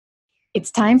It's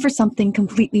time for something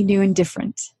completely new and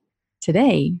different.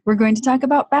 Today, we're going to talk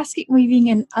about basket weaving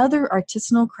and other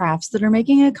artisanal crafts that are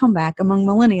making a comeback among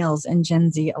millennials and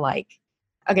Gen Z alike.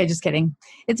 Okay, just kidding.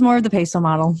 It's more of the PESO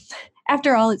model.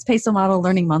 After all, it's PESO Model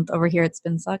Learning Month over here at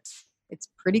Spin Sucks. It's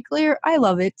pretty clear I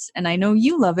love it, and I know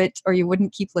you love it, or you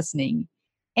wouldn't keep listening.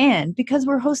 And because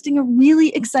we're hosting a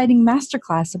really exciting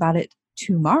masterclass about it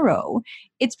tomorrow,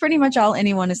 it's pretty much all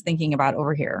anyone is thinking about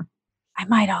over here. I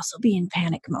might also be in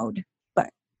panic mode, but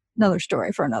another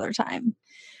story for another time.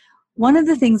 One of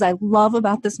the things I love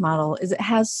about this model is it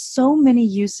has so many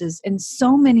uses and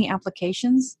so many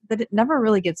applications that it never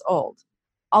really gets old.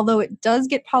 Although it does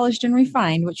get polished and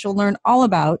refined, which you'll learn all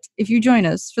about if you join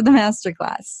us for the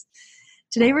masterclass.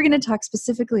 Today we're going to talk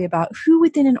specifically about who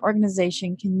within an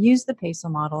organization can use the PESO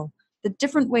model, the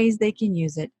different ways they can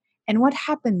use it, and what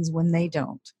happens when they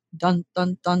don't. Dun,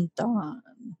 dun, dun, dun.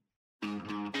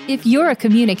 If you're a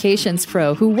communications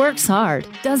pro who works hard,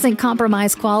 doesn't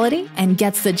compromise quality, and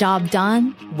gets the job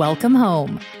done, welcome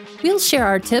home. We'll share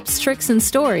our tips, tricks, and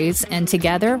stories, and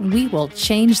together we will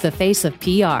change the face of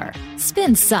PR.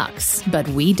 Spin sucks, but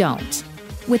we don't.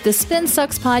 With the Spin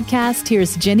Sucks podcast,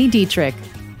 here's Jenny Dietrich.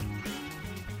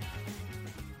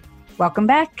 Welcome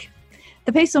back.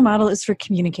 The PESO model is for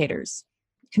communicators.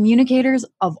 Communicators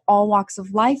of all walks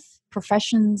of life,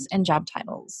 professions, and job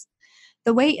titles.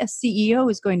 The way a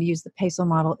CEO is going to use the PESO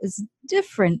model is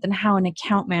different than how an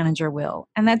account manager will,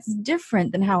 and that's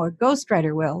different than how a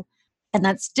ghostwriter will, and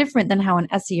that's different than how an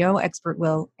SEO expert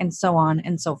will, and so on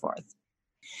and so forth.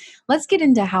 Let's get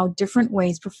into how different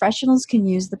ways professionals can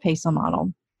use the PESO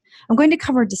model. I'm going to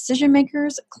cover decision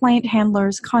makers, client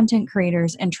handlers, content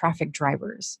creators, and traffic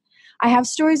drivers. I have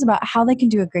stories about how they can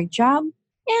do a great job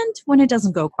and when it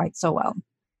doesn't go quite so well.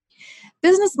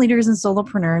 Business leaders and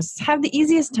solopreneurs have the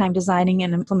easiest time designing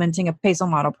and implementing a PESO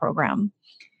model program.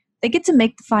 They get to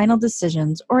make the final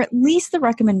decisions, or at least the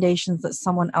recommendations that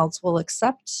someone else will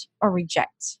accept or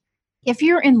reject. If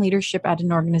you're in leadership at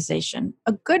an organization,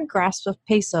 a good grasp of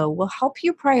PESO will help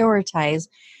you prioritize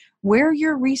where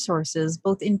your resources,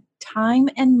 both in time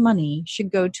and money,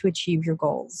 should go to achieve your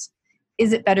goals.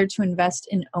 Is it better to invest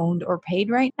in owned or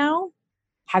paid right now?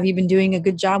 Have you been doing a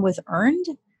good job with earned?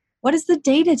 What is the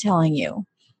data telling you?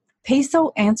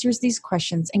 PESO answers these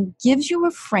questions and gives you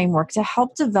a framework to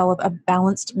help develop a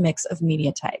balanced mix of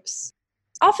media types.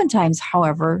 Oftentimes,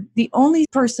 however, the only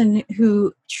person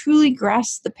who truly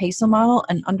grasps the PESO model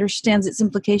and understands its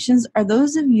implications are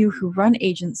those of you who run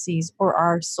agencies or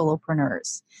are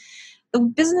solopreneurs. The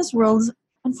business world,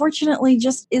 unfortunately,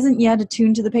 just isn't yet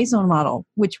attuned to the PESO model,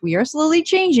 which we are slowly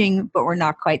changing, but we're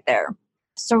not quite there.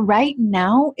 So right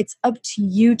now, it's up to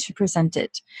you to present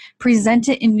it. Present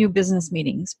it in new business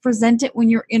meetings. Present it when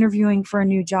you're interviewing for a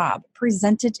new job.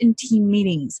 Present it in team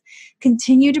meetings.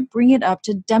 Continue to bring it up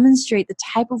to demonstrate the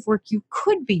type of work you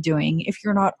could be doing if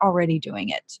you're not already doing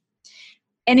it.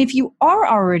 And if you are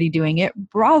already doing it,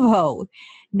 bravo!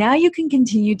 Now you can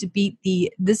continue to beat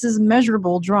the "this is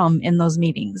measurable" drum in those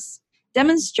meetings.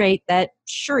 Demonstrate that,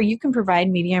 sure, you can provide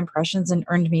media impressions and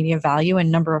earned media value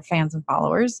and number of fans and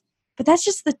followers, but that's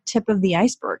just the tip of the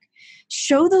iceberg.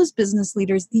 Show those business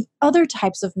leaders the other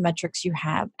types of metrics you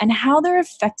have and how they're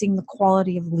affecting the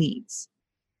quality of leads.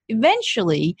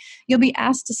 Eventually, you'll be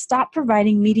asked to stop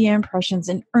providing media impressions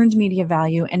and earned media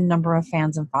value and number of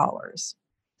fans and followers.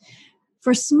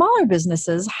 For smaller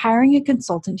businesses, hiring a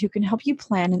consultant who can help you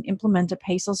plan and implement a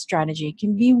PESO strategy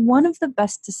can be one of the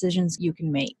best decisions you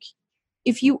can make.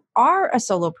 If you are a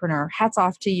solopreneur, hats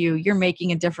off to you, you're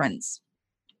making a difference.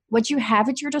 What you have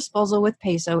at your disposal with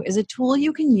PESO is a tool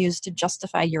you can use to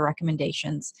justify your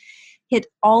recommendations, hit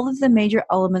all of the major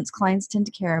elements clients tend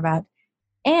to care about,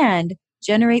 and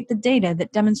generate the data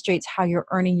that demonstrates how you're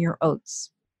earning your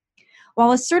oats.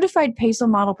 While a certified PESO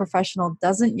model professional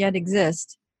doesn't yet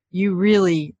exist, you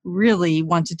really, really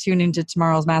want to tune into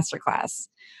tomorrow's masterclass.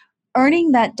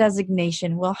 Earning that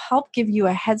designation will help give you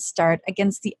a head start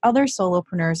against the other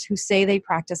solopreneurs who say they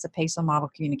practice a PESO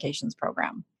model communications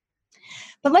program.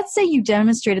 But let's say you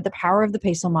demonstrated the power of the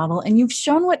PESO model and you've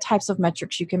shown what types of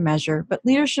metrics you can measure, but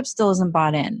leadership still isn't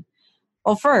bought in.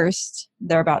 Well, first,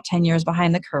 they're about 10 years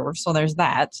behind the curve, so there's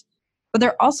that. But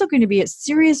they're also going to be at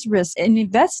serious risk in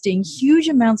investing huge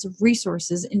amounts of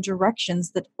resources in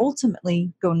directions that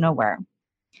ultimately go nowhere.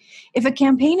 If a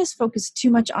campaign is focused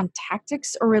too much on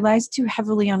tactics or relies too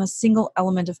heavily on a single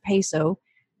element of PESO,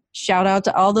 shout out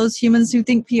to all those humans who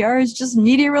think PR is just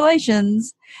media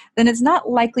relations, then it's not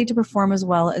likely to perform as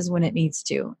well as when it needs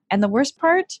to. And the worst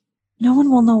part, no one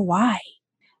will know why.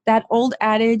 That old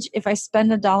adage, if I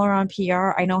spend $1 on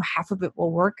PR, I know half of it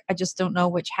will work, I just don't know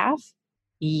which half.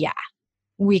 Yeah,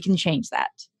 we can change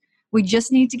that. We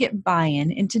just need to get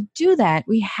buy-in, and to do that,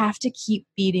 we have to keep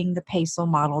beating the PESO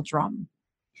model drum.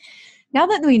 Now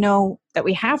that we know that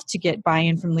we have to get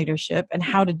buy-in from leadership and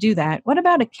how to do that, what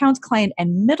about account, client,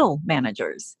 and middle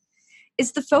managers?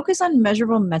 It's the focus on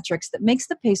measurable metrics that makes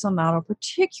the PESO model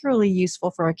particularly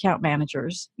useful for account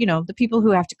managers, the people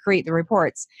who have to create the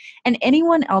reports, and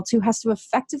anyone else who has to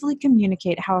effectively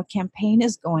communicate how a campaign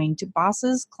is going to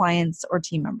bosses, clients, or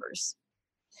team members.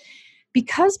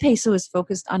 Because PESO is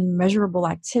focused on measurable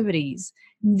activities,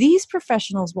 these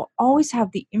professionals will always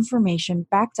have the information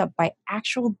backed up by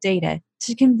actual data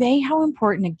to convey how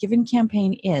important a given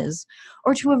campaign is,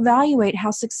 or to evaluate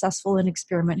how successful an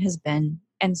experiment has been,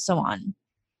 and so on.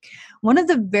 One of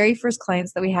the very first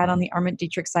clients that we had on the Arment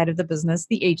Dietrich side of the business,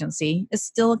 the agency, is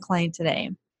still a client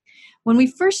today. When we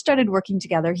first started working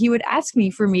together, he would ask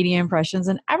me for media impressions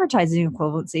and advertising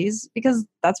equivalencies because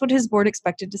that's what his board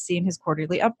expected to see in his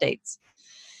quarterly updates.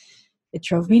 It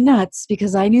drove me nuts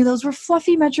because I knew those were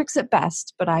fluffy metrics at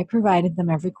best, but I provided them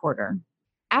every quarter.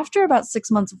 After about 6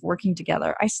 months of working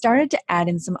together, I started to add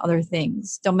in some other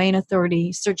things: domain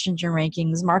authority, search engine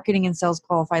rankings, marketing and sales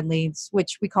qualified leads,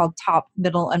 which we called top,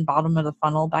 middle, and bottom of the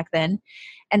funnel back then,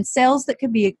 and sales that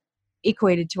could be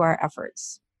equated to our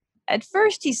efforts. At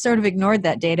first, he sort of ignored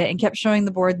that data and kept showing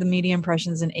the board the media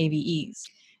impressions and AVEs.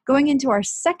 Going into our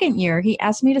second year, he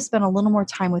asked me to spend a little more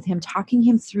time with him, talking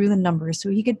him through the numbers so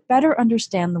he could better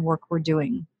understand the work we're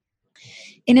doing.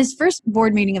 In his first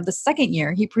board meeting of the second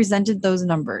year, he presented those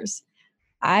numbers.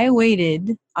 I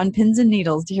waited on pins and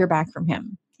needles to hear back from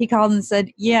him. He called and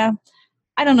said, "Yeah,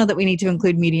 I don't know that we need to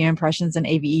include media impressions and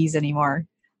AVEs anymore."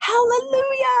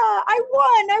 Hallelujah! I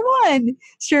won!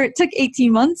 Sure, it took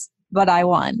 18 months, but I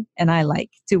won, and I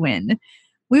like to win.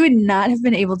 We would not have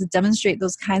been able to demonstrate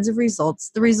those kinds of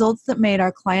results, the results that made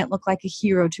our client look like a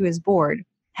hero to his board,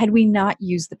 had we not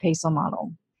used the PESO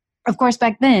model. Of course,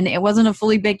 back then, it wasn't a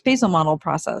fully baked PESO model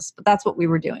process, but that's what we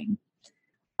were doing.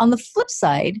 On the flip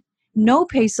side, no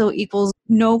PESO equals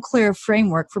no clear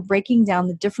framework for breaking down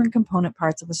the different component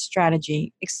parts of a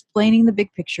strategy, explaining the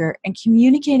big picture, and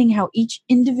communicating how each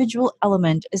individual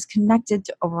element is connected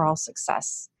to overall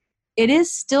success. It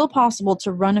is still possible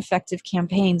to run effective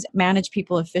campaigns, manage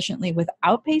people efficiently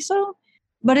without PESO,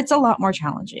 but it's a lot more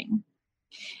challenging.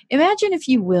 Imagine, if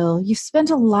you will, you've spent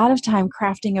a lot of time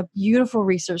crafting a beautiful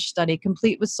research study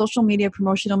complete with social media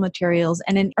promotional materials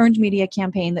and an earned media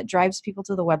campaign that drives people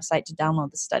to the website to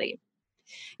download the study.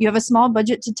 You have a small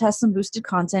budget to test some boosted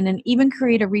content and even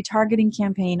create a retargeting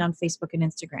campaign on Facebook and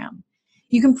Instagram.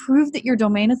 You can prove that your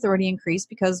domain authority increased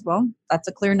because, well, that's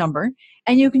a clear number,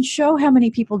 and you can show how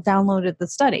many people downloaded the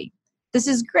study. This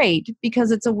is great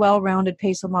because it's a well-rounded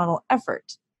PESO model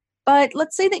effort. But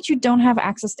let's say that you don't have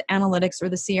access to analytics or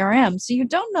the CRM, so you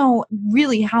don't know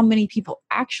really how many people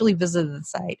actually visited the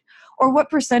site or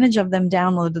what percentage of them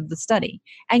downloaded the study.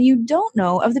 And you don't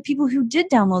know of the people who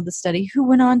did download the study who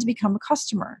went on to become a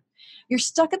customer. You're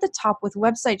stuck at the top with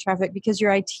website traffic because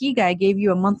your IT guy gave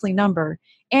you a monthly number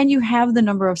and you have the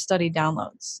number of study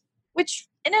downloads, which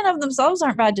in and of themselves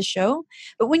aren't bad to show.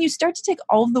 But when you start to take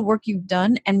all of the work you've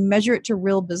done and measure it to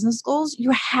real business goals,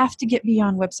 you have to get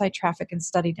beyond website traffic and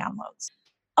study downloads.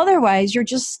 Otherwise, you're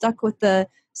just stuck with the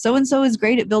so-and-so is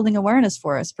great at building awareness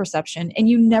for us perception, and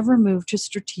you never move to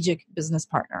strategic business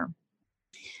partner.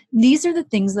 These are the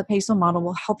things the PESO model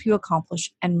will help you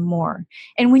accomplish and more.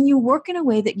 And when you work in a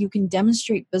way that you can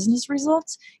demonstrate business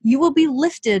results, you will be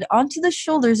lifted onto the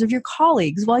shoulders of your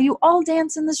colleagues while you all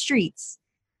dance in the streets.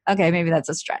 Okay, maybe that's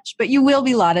a stretch, but you will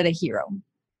be lauded a hero.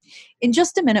 In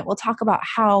just a minute, we'll talk about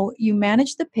how you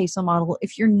manage the PESO model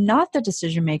if you're not the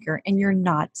decision maker and you're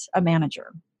not a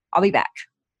manager. I'll be back.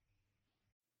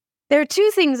 There are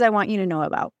two things I want you to know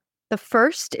about. The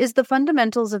first is the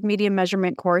Fundamentals of Media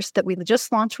Measurement course that we just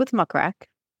launched with Muckrack,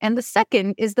 and the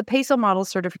second is the PESO model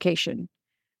certification.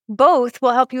 Both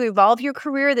will help you evolve your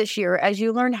career this year as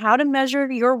you learn how to measure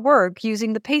your work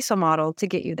using the PESO model to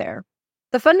get you there.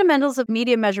 The Fundamentals of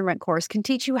Media Measurement course can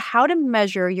teach you how to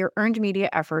measure your earned media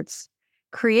efforts,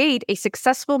 create a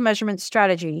successful measurement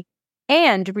strategy,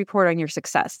 and report on your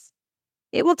success.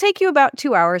 It will take you about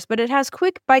 2 hours, but it has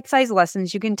quick, bite-sized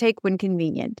lessons you can take when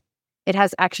convenient. It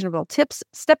has actionable tips,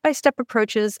 step-by-step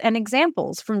approaches, and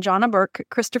examples from Jonna Burke,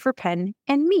 Christopher Penn,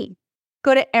 and me.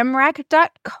 Go to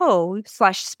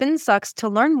mrac.co/spinsucks to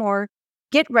learn more,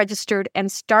 get registered,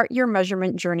 and start your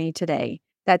measurement journey today.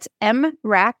 That's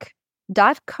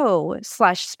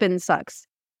mrac.co/spinsucks.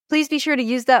 Please be sure to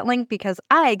use that link because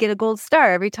I get a gold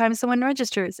star every time someone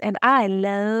registers, and I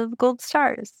love gold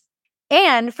stars.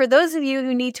 And for those of you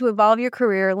who need to evolve your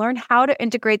career, learn how to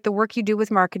integrate the work you do with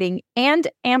marketing, and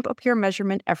amp up your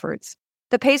measurement efforts,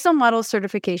 the PESO model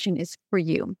certification is for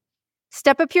you.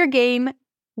 Step up your game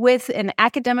with an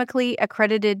academically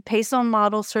accredited PESO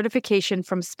model certification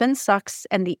from SpinSucks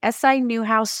and the SI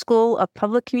Newhouse School of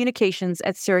Public Communications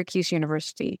at Syracuse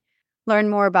University. Learn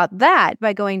more about that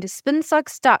by going to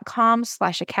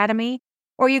spinsucks.com/academy,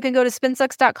 or you can go to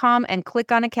spinsucks.com and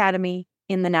click on Academy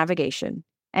in the navigation.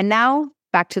 And now,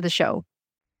 back to the show.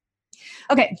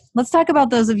 Okay, let's talk about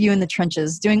those of you in the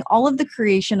trenches doing all of the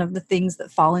creation of the things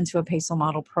that fall into a PESO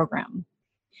model program.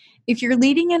 If you're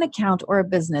leading an account or a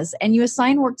business and you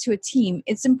assign work to a team,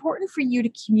 it's important for you to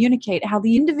communicate how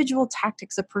the individual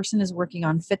tactics a person is working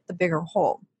on fit the bigger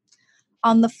whole.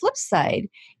 On the flip side,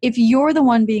 if you're the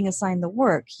one being assigned the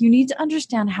work, you need to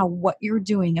understand how what you're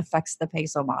doing affects the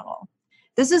PESO model.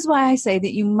 This is why I say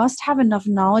that you must have enough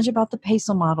knowledge about the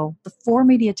PESO model, the four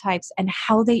media types, and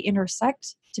how they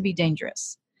intersect to be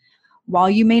dangerous.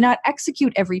 While you may not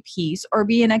execute every piece or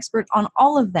be an expert on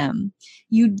all of them,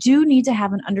 you do need to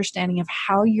have an understanding of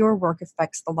how your work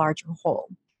affects the larger whole.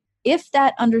 If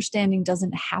that understanding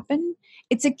doesn't happen,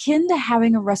 it's akin to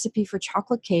having a recipe for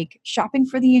chocolate cake, shopping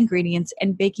for the ingredients,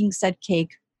 and baking said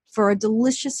cake for a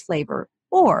delicious flavor,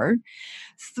 or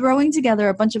throwing together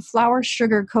a bunch of flour,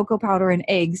 sugar, cocoa powder, and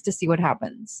eggs to see what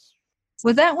happens.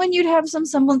 With that one, you'd have some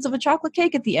semblance of a chocolate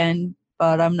cake at the end,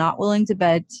 but I'm not willing to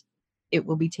bet it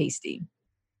will be tasty.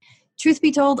 Truth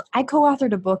be told, I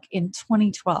co-authored a book in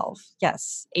 2012,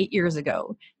 yes, 8 years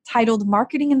ago, titled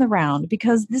Marketing in the Round,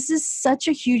 because this is such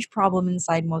a huge problem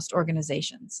inside most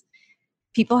organizations.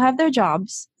 People have their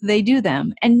jobs, they do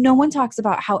them, and no one talks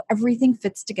about how everything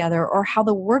fits together or how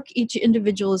the work each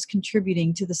individual is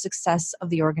contributing to the success of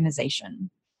the organization.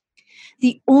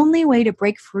 The only way to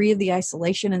break free of the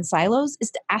isolation and silos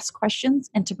is to ask questions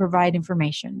and to provide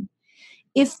information.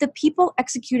 If the people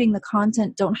executing the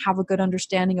content don't have a good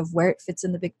understanding of where it fits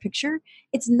in the big picture,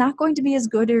 it's not going to be as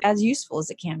good or as useful as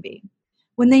it can be.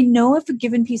 When they know if a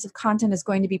given piece of content is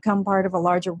going to become part of a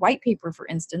larger white paper, for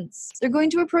instance, they're going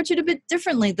to approach it a bit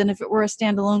differently than if it were a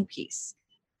standalone piece.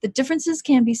 The differences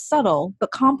can be subtle,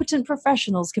 but competent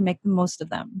professionals can make the most of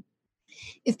them.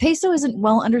 If PESO isn't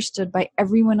well understood by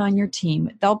everyone on your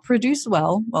team, they'll produce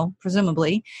well,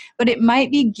 presumably, but it might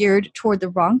be geared toward the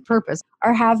wrong purpose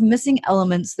or have missing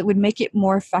elements that would make it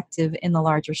more effective in the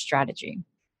larger strategy.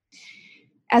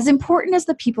 As important as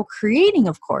the people creating,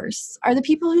 of course, are the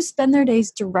people who spend their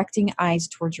days directing eyes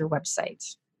towards your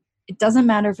website. It doesn't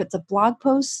matter if it's a blog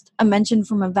post, a mention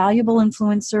from a valuable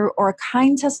influencer, or a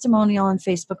kind testimonial on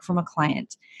Facebook from a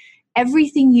client.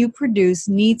 Everything you produce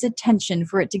needs attention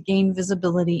for it to gain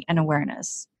visibility and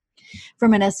awareness.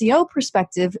 From an SEO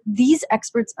perspective, these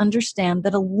experts understand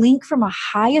that a link from a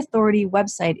high authority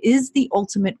website is the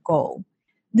ultimate goal.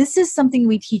 This is something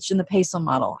we teach in the PESO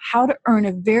model, how to earn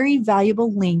a very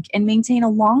valuable link and maintain a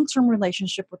long-term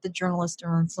relationship with the journalist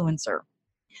or influencer.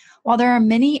 While there are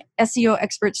many SEO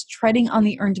experts treading on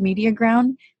the earned media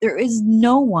ground, there is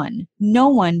no one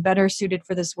better suited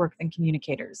for this work than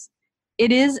communicators.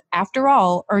 It is, after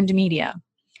all, earned media.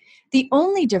 The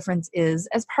only difference is,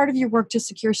 as part of your work to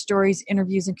secure stories,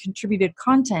 interviews, and contributed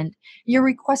content, you're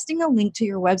requesting a link to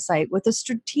your website with a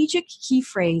strategic key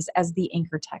phrase as the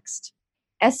anchor text.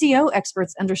 SEO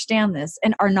experts understand this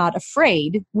and are not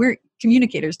afraid.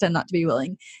 Communicators tend not to be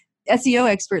willing. SEO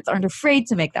experts aren't afraid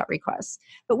to make that request.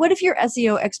 But what if your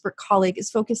SEO expert colleague is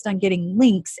focused on getting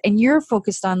links and you're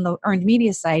focused on the earned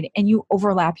media side and you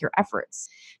overlap your efforts?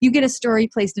 You get a story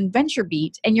placed in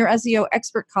VentureBeat and your SEO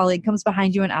expert colleague comes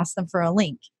behind you and asks them for a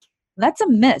link. That's a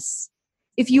miss.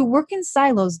 If you work in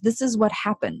silos, this is what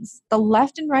happens. The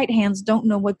left and right hands don't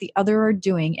know what the other are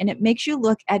doing, and it makes you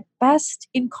look at best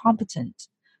incompetent.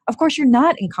 Of course, you're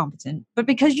not incompetent, but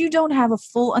because you don't have a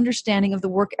full understanding of the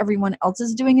work everyone else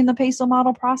is doing in the PESO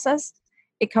model process,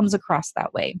 it comes across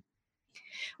that way.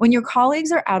 When your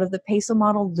colleagues are out of the PESO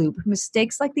model loop,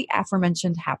 mistakes like the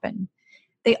aforementioned happen.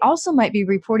 They also might be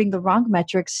reporting the wrong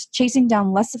metrics, chasing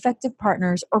down less effective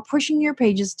partners, or pushing your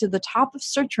pages to the top of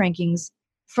search rankings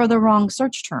for the wrong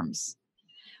search terms.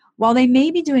 While they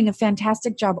may be doing a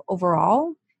fantastic job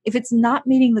overall, if it's not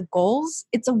meeting the goals,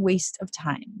 it's a waste of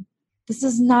time. This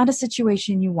is not a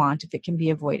situation you want if it can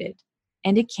be avoided.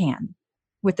 And it can,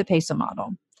 with the PESO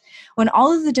model. When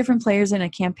all of the different players in a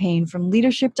campaign, from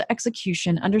leadership to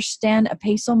execution, understand a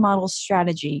PESO model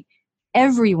strategy,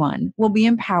 everyone will be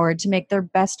empowered to make their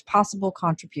best possible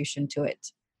contribution to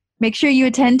it. Make sure you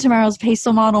attend tomorrow's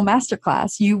PESO Model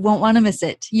Masterclass. You won't want to miss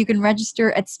it. You can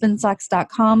register at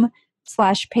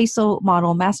spinsucks.com/PESO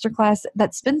Model Masterclass.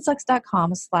 That's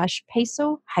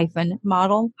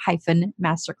spinsucks.com/PESO-Model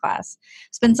Masterclass.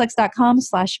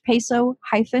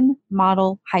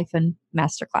 Spinsucks.com/PESO-Model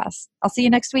Masterclass. I'll see you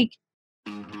next week.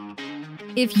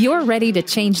 If you're ready to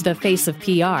change the face of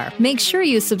PR, make sure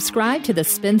you subscribe to the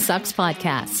Spin Sucks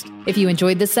podcast. If you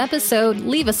enjoyed this episode,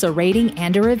 leave us a rating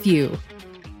and a review.